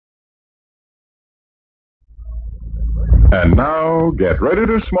And now, get ready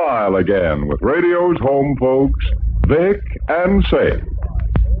to smile again with radio's home folks, Vic and Say.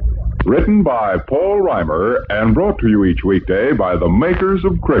 Written by Paul Reimer and brought to you each weekday by the makers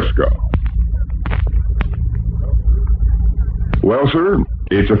of Crisco. Well, sir,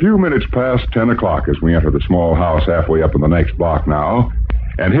 it's a few minutes past 10 o'clock as we enter the small house halfway up in the next block now.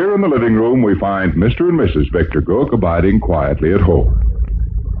 And here in the living room, we find Mr. and Mrs. Victor Gook abiding quietly at home.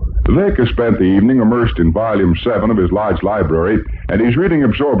 Vic has spent the evening immersed in Volume 7 of his large library, and he's reading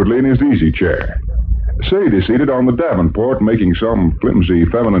absorbedly in his easy chair. Sade is seated on the Davenport making some flimsy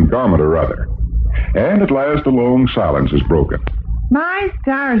feminine garment or other. And at last, a long silence is broken. My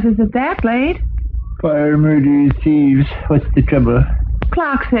stars, is it that late? Fire, murderers, thieves. What's the trouble?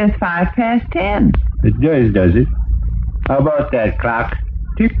 Clock says 10:05. It does it? How about that clock?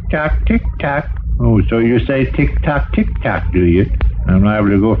 Tick-tock, tick-tock. Oh, so you say tick-tock, tick-tock, do you? I'm liable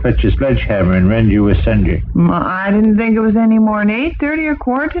to go fetch a sledgehammer and rend you asunder. I didn't think it was any more than 8:30 or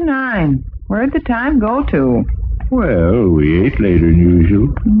 8:45. Where'd the time go to? Well, we ate later than usual.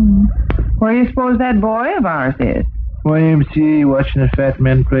 Where do you suppose that boy of ours is? YMCA watching the fat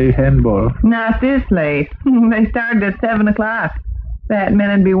men play handball. Not this late. They started at 7 o'clock. Fat men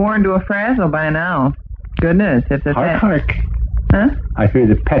would be worn to a frazzle by now. Goodness, if the Hark. Huh? I hear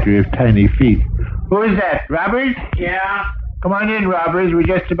the patter of tiny feet. Who is that, Robbers? Yeah? Come on in, Robbers. We're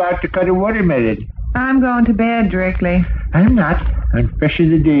just about to cut a watermelon. I'm going to bed, Drickley. I'm not. I'm fresh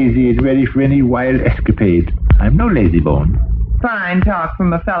as a daisy and ready for any wild escapade. I'm no lazybone. Fine talk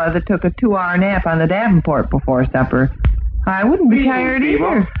from a fella that took a 2-hour nap on the Davenport before supper. I wouldn't be tired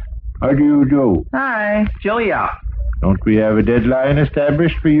either. How do you do? Hi. Chilly out. Don't we have a deadline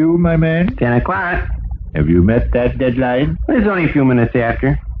established for you, my man? 10 o'clock. Have you met that deadline? It's only a few minutes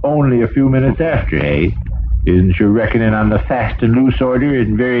after. Only a few minutes after, eh? Isn't your reckoning on the fast and loose order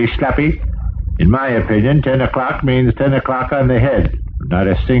and very sloppy? In my opinion, 10 o'clock means 10 o'clock on the head, not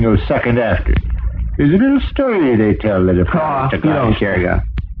a single second after. There's a little story they tell that applies to you don't care, yeah.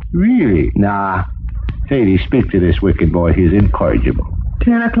 Really? Nah. Sadie, speak to this wicked boy. He's incorrigible.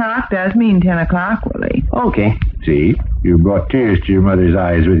 10 o'clock does mean 10 o'clock, Willie. Okay. See? You brought tears to your mother's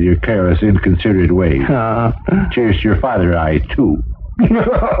eyes with your careless, inconsiderate ways. Tears to your father's eyes, too.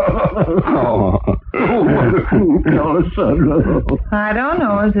 Oh. I don't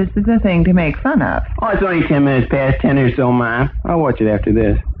know if this is a thing to make fun of. Oh, it's only 10 minutes past 10 or so, Ma. I'll watch it after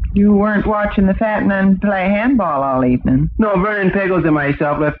this. You weren't watching the fat men play handball all evening. No, Vernon Peggles and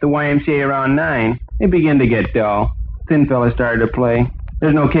myself left the YMCA around 9. It began to get dull. Thin fellas started to play.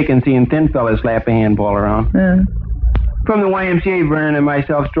 There's no kick in seeing thin fellas slap a handball around. From the YMCA, Vernon and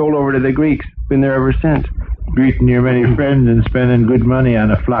myself strolled over to the Greeks. Been there ever since. Greeting your many friends and spending good money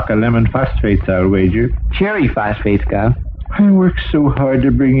on a flock of lemon phosphates, I'll wager. Cherry phosphates, Gal. I work so hard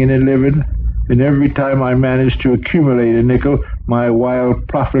to bring in a living, and every time I manage to accumulate a nickel, my wild,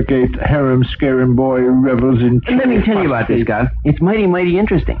 profligate, harem-scaring boy revels in cherry Let me tell you about this, Gal. It's mighty, mighty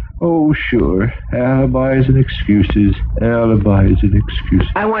interesting. Oh, sure. Alibis and excuses. Alibis and excuses.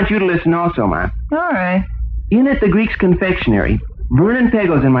 I want you to listen also, Ma. All right. In at the Greeks' confectionery, Vernon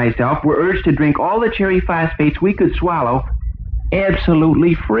Peggles and myself were urged to drink all the cherry phosphates we could swallow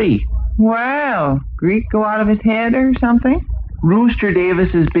absolutely free. Well, Greek go out of his head or something? Rooster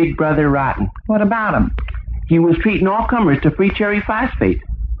Davis's big brother Rotten. What about him? He was treating all comers to free cherry phosphates.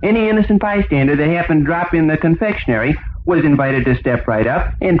 Any innocent bystander that happened to drop in the confectionery was invited to step right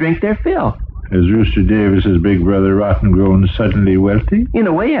up and drink their fill. Has Rooster Davis's big brother Rotten grown suddenly wealthy? In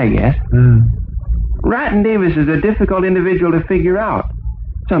a way, I guess. Rotten Davis is a difficult individual to figure out.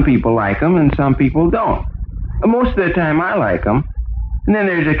 Some people like him and some people don't. Most of the time I like him. And then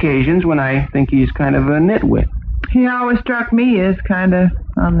there's occasions when I think he's kind of a nitwit. He always struck me as kind of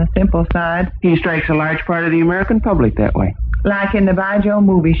on the simple side. He strikes a large part of the American public that way. Like in the Baijo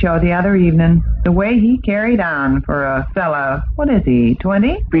movie show the other evening. The way he carried on for a fella, what is he,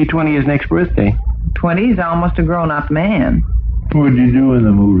 20? Be 20 his next birthday. 20 is almost a grown-up man. What'd you do in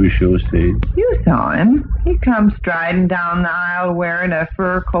the movie show, Steve? You saw him. He comes striding down the aisle wearing a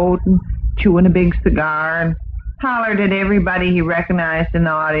fur coat and chewing a big cigar and hollered at everybody he recognized in the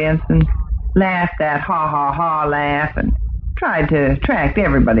audience and laughed that ha-ha-ha laugh and tried to attract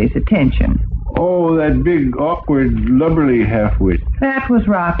everybody's attention. Oh, that big, awkward, lubberly half-wit. That was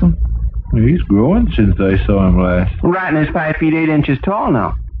Rotten. He's grown since I saw him last. Rotten is 5 feet 8 inches tall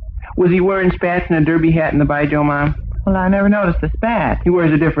now. Was he wearing spats and a derby hat in the Baijo, Mom? Well, I never noticed the spat. He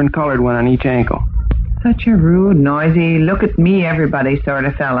wears a different colored one on each ankle. Such a rude, noisy, look-at-me-everybody sort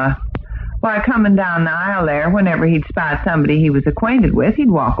of fella. Why, coming down the aisle there, whenever he'd spot somebody he was acquainted with, he'd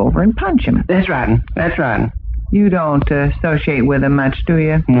walk over and punch him. That's Rotten. That's Rotten. You don't associate with him much, do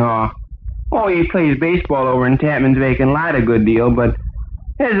you? No. Oh, he plays baseball over in Tapman's vacant lot a good deal, but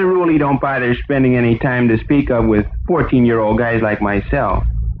as a rule, he don't bother spending any time to speak of with 14-year-old guys like myself.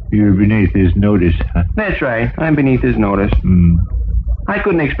 You're beneath his notice, huh? That's right. I'm beneath his notice. I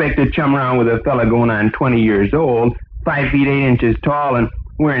couldn't expect to chum around with a fella going on 20 years old, 5 feet 8 inches tall, and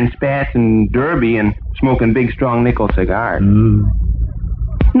wearing spats and derby and smoking big, strong nickel cigars.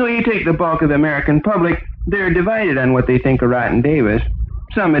 No, you take the bulk of the American public, they're divided on what they think of Rotten Davis.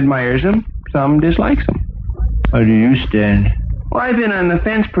 Some admires him, some dislikes him. How do you stand? Well, I've been on the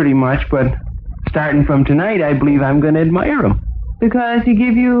fence pretty much, but starting from tonight, I believe I'm going to admire him. Because he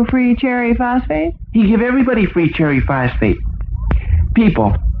give you free cherry phosphate? He give everybody free cherry phosphate.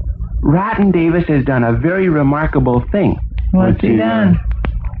 People, Rotten Davis has done a very remarkable thing. What's he done?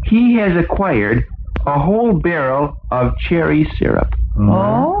 He has acquired a whole barrel of cherry syrup.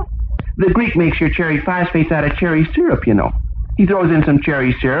 Oh? The Greek makes your cherry phosphates out of cherry syrup, you know. He throws in some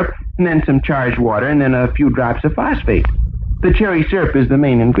cherry syrup, and then some charged water, and then a few drops of phosphate. The cherry syrup is the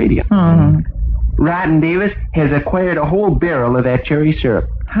main ingredient. Rotten Davis has acquired a whole barrel of that cherry syrup.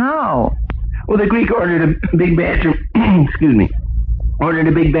 How? Well, the Greek ordered a big batch of, ordered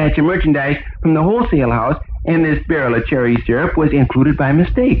a big batch of merchandise from the wholesale house, and this barrel of cherry syrup was included by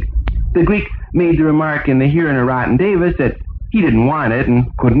mistake. The Greek made the remark in the hearing of Rotten Davis that he didn't want it and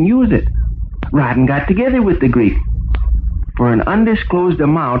couldn't use it. Rotten got together with the Greek. For an undisclosed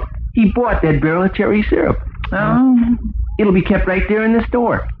amount, he bought that barrel of cherry syrup. Oh? It'll be kept right there in the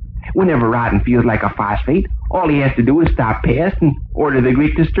store. Whenever Rotten feels like a phosphate, all he has to do is stop past and order the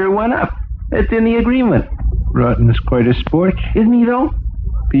Greek to stir one up. That's in the agreement. Rotten's quite a sport. Isn't he, though?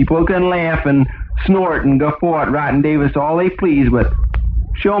 People can laugh and snort and guffaw at Rotten Davis all they please, but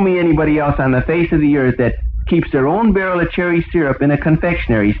show me anybody else on the face of the earth that keeps their own barrel of cherry syrup in a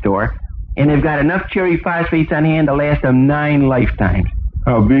confectionery store, and they've got enough cherry phosphates on hand to last them 9 lifetimes.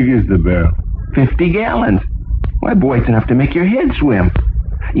 How big is the barrel? 50 gallons. Why, boy, it's enough to make your head swim.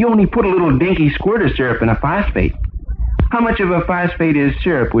 You only put a little dinky squirt of syrup in a phosphate. How much of a phosphate is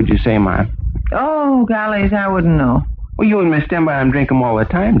syrup, would you say, Mom? Oh, gollies, I wouldn't know. Well, you and Miss Stenbaum drink them all the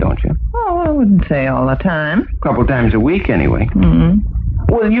time, don't you? Oh, I wouldn't say all the time. A couple times a week, anyway.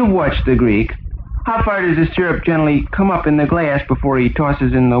 Well, you've watched the Greek. How far does the syrup generally come up in the glass before he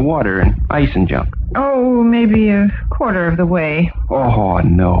tosses in the water and ice and junk? Oh, maybe a quarter of the way. Oh,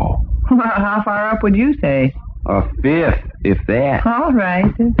 no. How far up would you say? A fifth, if that. All right,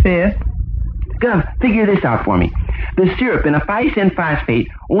 a fifth. Gov, figure this out for me. The syrup in a 5-cent phosphate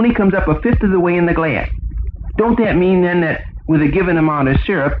only comes up a fifth of the way in the glass. Don't that mean, then, that with a given amount of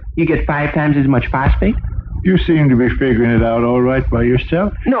syrup, you get 5 times as much phosphate? You seem to be figuring it out all right by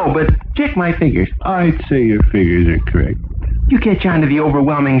yourself. No, but check my figures. I'd say your figures are correct. You catch on to the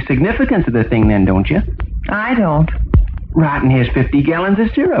overwhelming significance of the thing, then, don't you? I don't. Rotten has 50 gallons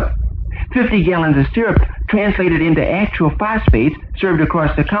of syrup. 50 gallons of syrup translated into actual phosphates served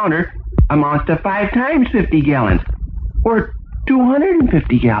across the counter amounts to 5 times 50 gallons, or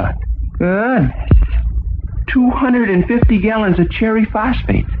 250 gallons. Good. 250 gallons of cherry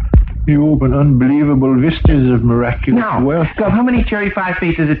phosphates. You open unbelievable vistas of miraculous wealth. Now, how many cherry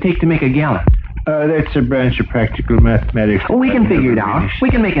phosphates does it take to make a gallon? That's a branch of practical mathematics. Well, we can figure it out. We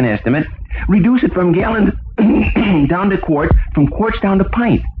can make an estimate. Reduce it from gallons down to quarts, from quarts down to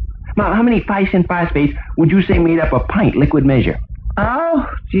pint. Now, how many 5-cent phosphates would you say made up a pint liquid measure? Oh,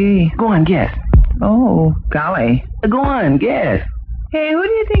 gee. Go on, guess. Oh, golly. Go on, guess. Hey, who do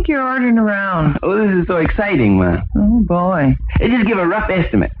you think you're ordering around? Oh, this is so exciting, man. Oh, boy. Just give a rough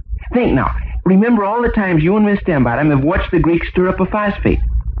estimate. Think now. Remember all the times you and Miss Stenbaum have watched the Greek stir up a phosphate.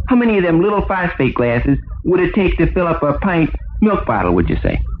 How many of them little phosphate glasses would it take to fill up a pint milk bottle, would you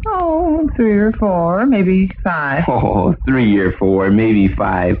say? Oh, 3 or 4, maybe 5. Oh, 3 or 4, maybe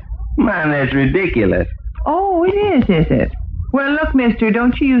 5. Man, that's ridiculous. Oh, it is it? Well, look, mister,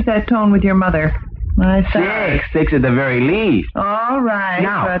 don't you use that tone with your mother. My son. 6 at the very least. All right,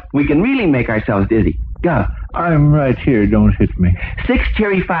 Now, we can really make ourselves dizzy. Go. I'm right here, don't hit me. 6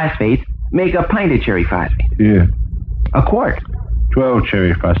 cherry phosphates make a pint of cherry phosphate. Yeah. A quart. 12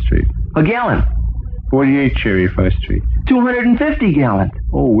 cherry phosphate. A gallon. 48 cherry phosphate. 250 gallons.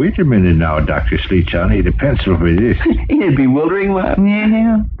 Oh, wait a minute now, Dr. Sleech. I'll need a pencil for this. Ain't it bewildering, Mom?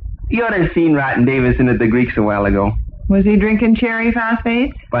 Yeah. You ought to have seen Rotten Davison at the Greeks a while ago. Was he drinking cherry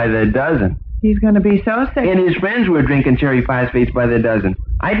phosphates? By the dozen. He's going to be so sick. And his friends were drinking cherry phosphates by the dozen.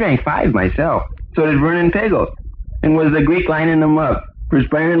 I drank 5 myself. So did Vernon Peggle. And was the Greek lining them up,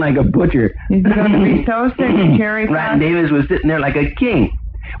 perspiring like a butcher. He's going to be so sick of cherry phosphates. Rotten Davis was sitting there like a king.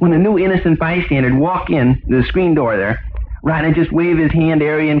 When a new innocent bystander walked in the screen door there, Rotten would just wave his hand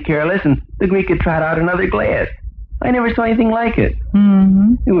airy and careless, and the Greek would trot out another glass. I never saw anything like it.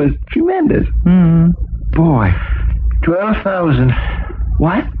 Mm-hmm. It was tremendous. Mm-hmm. Boy. 12,000.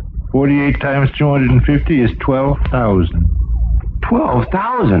 What? 48 times 250 is 12,000.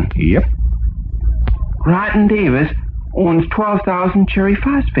 12,000? Yep. Rotten Davis owns 12,000 cherry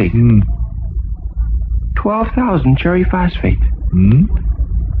phosphates. 12,000 cherry phosphates.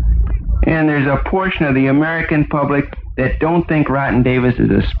 And there's a portion of the American public that don't think Rotten Davis is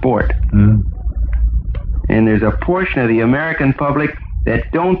a sport. And there's a portion of the American public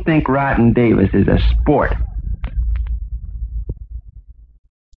that don't think Rotten Davis is a sport.